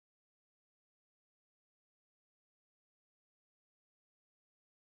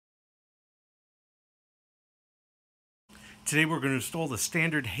Today we're going to install the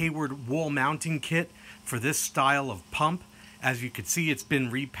standard Hayward wall mounting kit for this style of pump. As you can see, it's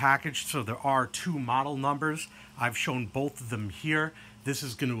been repackaged, so there are two model numbers. I've shown both of them here. This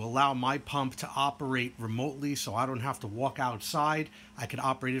is going to allow my pump to operate remotely, so I don't have to walk outside. I can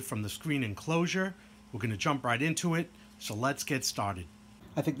operate it from the screen enclosure. We're going to jump right into it, so let's get started.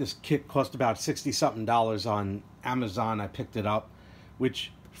 I think this kit cost about $60-something on Amazon. I picked it up,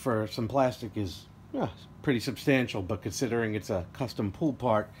 which for some plastic is pretty substantial, but considering it's a custom pool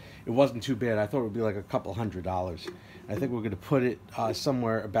part, it wasn't too bad. I thought it would be like a couple $100. I think we're going to put it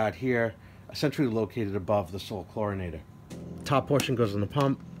somewhere about here, centrally located above the salt chlorinator. The top portion goes on the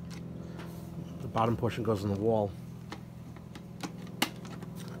pump, the bottom portion goes on the wall.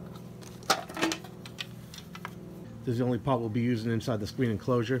 This is the only part we'll be using inside the screen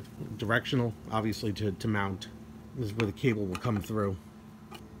enclosure, directional, obviously to mount. This is where the cable will come through.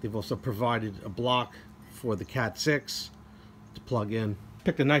 They've also provided a block for the Cat 6 to plug in.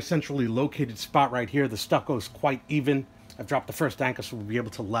 Picked a nice centrally located spot right here. The stucco is quite even. I've dropped the first anchor so we'll be able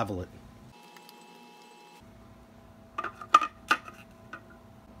to level it.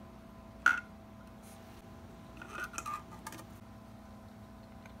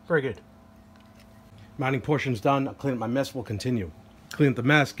 Very good. Mounting portion's done. I'll clean up my mess. We'll continue. Clean up the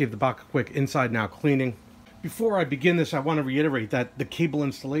mess. Gave the box a quick inside and out cleaning. Before I begin this, I want to reiterate that the cable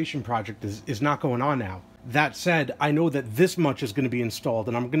installation project is not going on now. That said, I know that this much is going to be installed,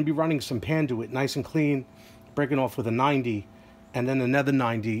 and I'm going to be running some panduit nice and clean, breaking off with a 90, and then another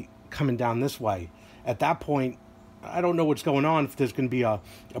 90 coming down this way. At that point, I don't know what's going on, if there's going to be a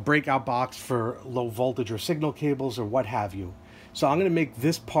breakout box for low voltage or signal cables or what have you. So I'm going to make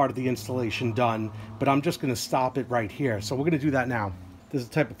this part of the installation done, but I'm just going to stop it right here. So we're going to do that now. This is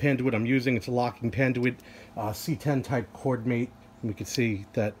the type of panduit I'm using. It's a locking panduit, C10 type cord mate. And we can see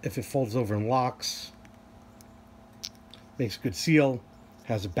that if it folds over and locks, makes a good seal,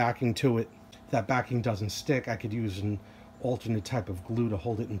 has a backing to it. If that backing doesn't stick, I could use an alternate type of glue to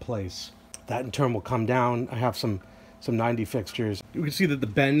hold it in place. That in turn will come down. I have some 90 fixtures. You can see that the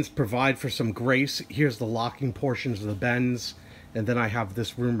bends provide for some grace. Here's the locking portions of the bends. And then I have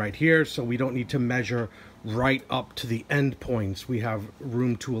this room right here, so we don't need to measure right up to the end points. We have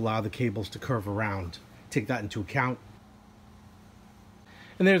room to allow the cables to curve around. Take that into account.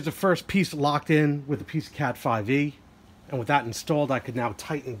 And there's the first piece locked in with a piece of Cat 5e. And with that installed, I could now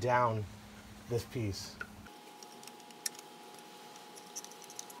tighten down this piece.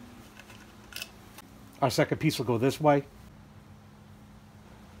 Our second piece will go this way.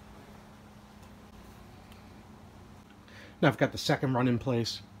 Now I've got the second run in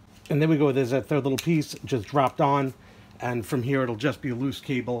place. And then we go, there's that third little piece just dropped on. And from here it'll just be a loose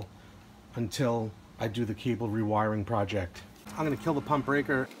cable until I do the cable rewiring project. I'm going to kill the pump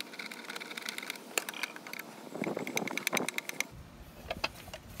breaker.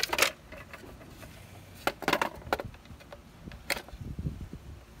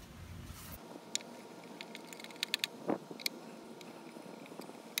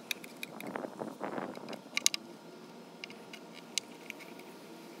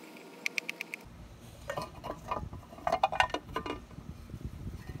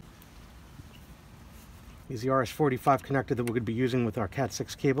 Is the RS-45 connector that we're going to be using with our Cat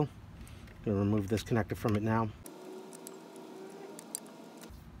 6 cable. I'm going to remove this connector from it now.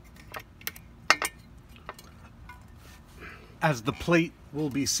 As the plate will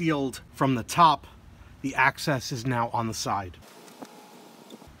be sealed from the top, the access is now on the side.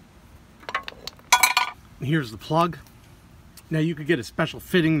 Here's the plug. Now you could get a special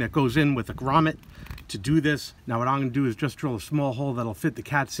fitting that goes in with a grommet to do this. Now what I'm going to do is just drill a small hole that'll fit the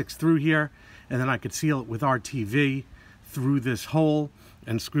Cat 6 through here, and then I could seal it with RTV through this hole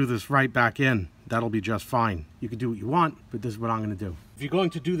and screw this right back in. That'll be just fine. You can do what you want, but this is what I'm going to do. If you're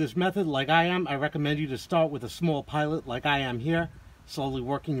going to do this method like I am, I recommend you to start with a small pilot like I am here, slowly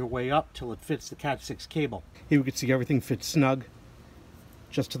working your way up till it fits the Cat 6 cable. Here we can see everything fits snug,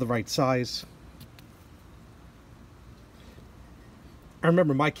 just to the right size. I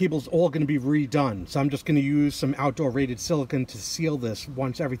remember my cable's all going to be redone, so I'm just going to use some outdoor rated silicone to seal this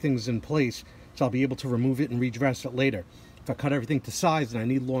once everything's in place, so I'll be able to remove it and redress it later. If I cut everything to size and I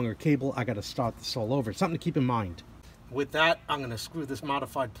need longer cable, I got to start this all over. It's something to keep in mind. With that, I'm going to screw this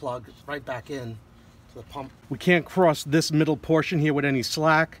modified plug right back in to the pump. We can't cross this middle portion here with any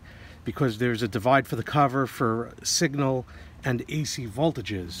slack because there's a divide for the cover for signal and AC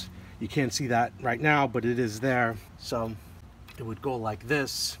voltages. You can't see that right now, but it is there. So it would go like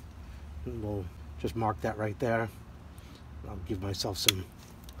this. And we'll just mark that right there. I'll give myself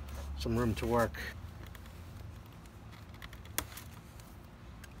some room to work.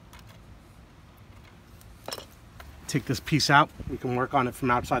 take this piece out. We can work on it from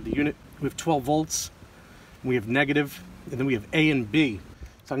outside the unit. We have 12 volts, we have negative, and then we have A and B.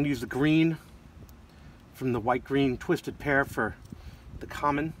 So I'm going to use the green from the white-green twisted pair for the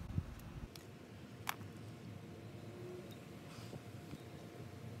common.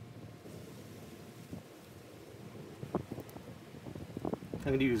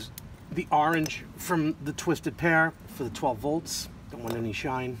 I'm going to use the orange from the twisted pair for the 12 volts. Don't want any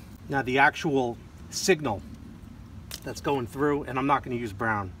shine. Now the actual signal that's going through, and I'm not going to use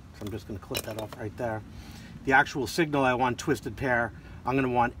brown, so I'm just going to clip that off right there. The actual signal I want twisted pair, I'm going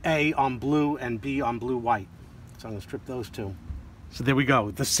to want A on blue and B on blue white. So I'm going to strip those two. So there we go.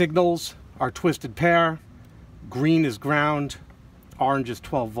 The signals are twisted pair. Green is ground. Orange is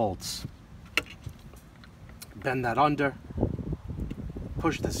 12 volts. Bend that under.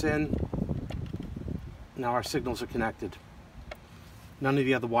 Push this in. Now our signals are connected. None of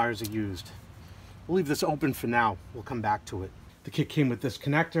the other wires are used. We'll leave this open for now. We'll come back to it. The kit came with this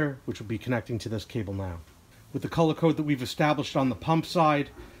connector, which will be connecting to this cable now. With the color code that we've established on the pump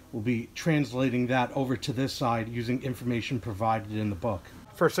side, we'll be translating that over to this side using information provided in the book.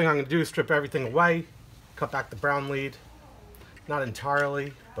 First thing I'm going to do is strip everything away, cut back the brown lead. Not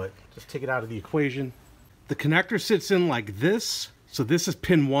entirely, but just take it out of the equation. The connector sits in like this. So this is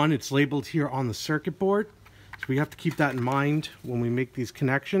pin 1. It's labeled here on the circuit board. So we have to keep that in mind when we make these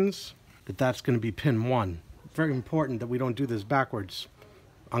connections, that that's going to be pin 1. Very important that we don't do this backwards.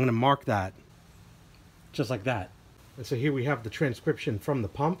 I'm going to mark that just like that. And so here we have the transcription from the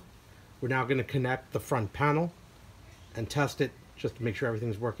pump. We're now going to connect the front panel and test it just to make sure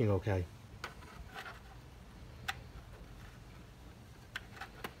everything's working okay.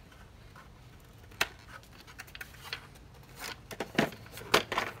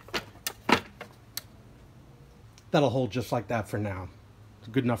 That'll hold just like that for now. It's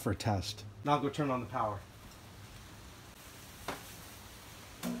good enough for a test. Now I'll go turn on the power.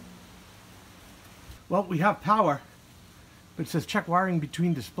 Well, we have power, but it says check wiring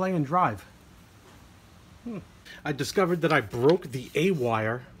between display and drive. I discovered that I broke the A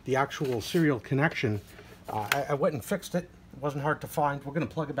wire, the actual serial connection. I went and fixed it. It wasn't hard to find. We're going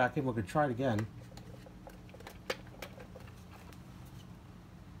to plug it back in. We're going to try it again.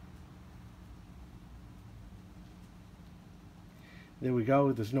 There we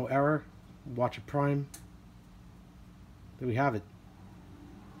go. There's no error. Watch it prime. There we have it.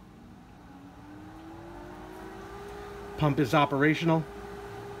 Pump is operational.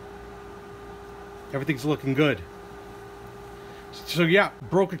 Everything's looking good. So yeah,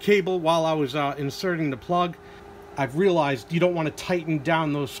 broke a cable while I was inserting the plug. I've realized you don't want to tighten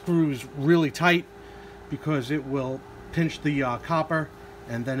down those screws really tight because it will pinch the copper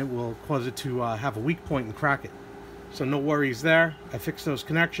and then it will cause it to have a weak point and crack it. So no worries there. I fixed those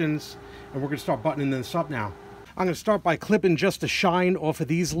connections and we're going to start buttoning this up now. I'm going to start by clipping just a shine off of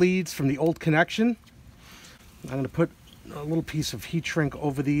these leads from the old connection. I'm going to put a little piece of heat shrink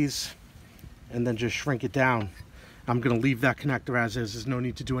over these and then just shrink it down. I'm going to leave that connector as is. There's no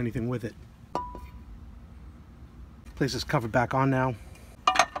need to do anything with it. Place this cover back on now.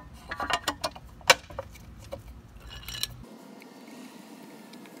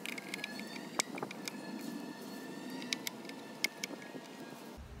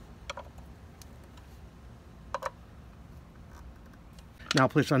 Now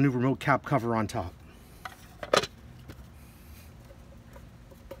place our new remote cap cover on top.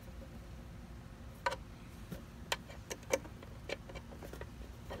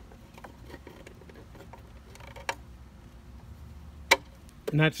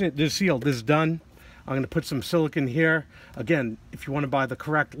 And that's it. This is sealed. This is done. I'm going to put some silicone here. Again, if you want to buy the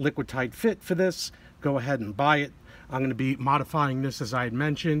correct liquid tight fit for this, go ahead and buy it. I'm going to be modifying this, as I had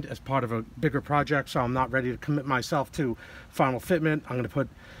mentioned, as part of a bigger project, so I'm not ready to commit myself to final fitment. I'm going to put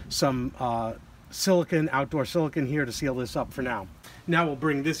some silicone, outdoor silicone here to seal this up for now. Now we'll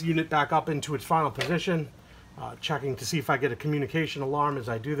bring this unit back up into its final position, checking to see if I get a communication alarm as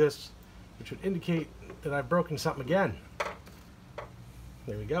I do this, which would indicate that I've broken something again.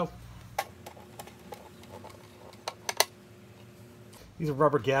 There we go. These are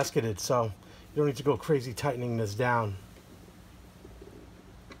rubber gasketed, so you don't need to go crazy tightening this down.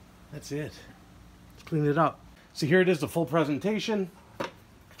 That's it. Let's clean it up. So here it is, the full presentation.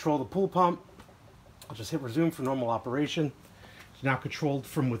 Control the pool pump. I'll just hit resume for normal operation. It's now controlled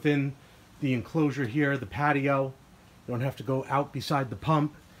from within the enclosure here, the patio. You don't have to go out beside the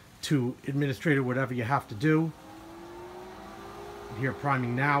pump to administrate or whatever you have to do. Here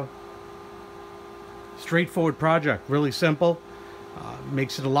priming now. Straightforward project, really simple.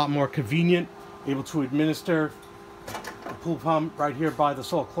 Makes it a lot more convenient, able to administer the pool pump right here by the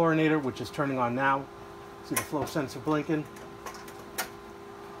salt chlorinator, which is turning on now. See the flow sensor blinking.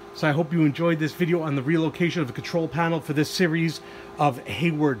 So I hope you enjoyed this video on the relocation of the control panel for this series of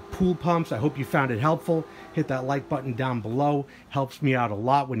Hayward pool pumps. I hope you found it helpful. Hit that like button down below. Helps me out a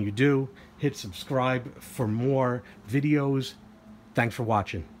lot when you do. Hit subscribe for more videos. Thanks for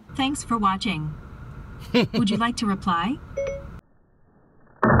watching. Thanks for watching. Would you like to reply?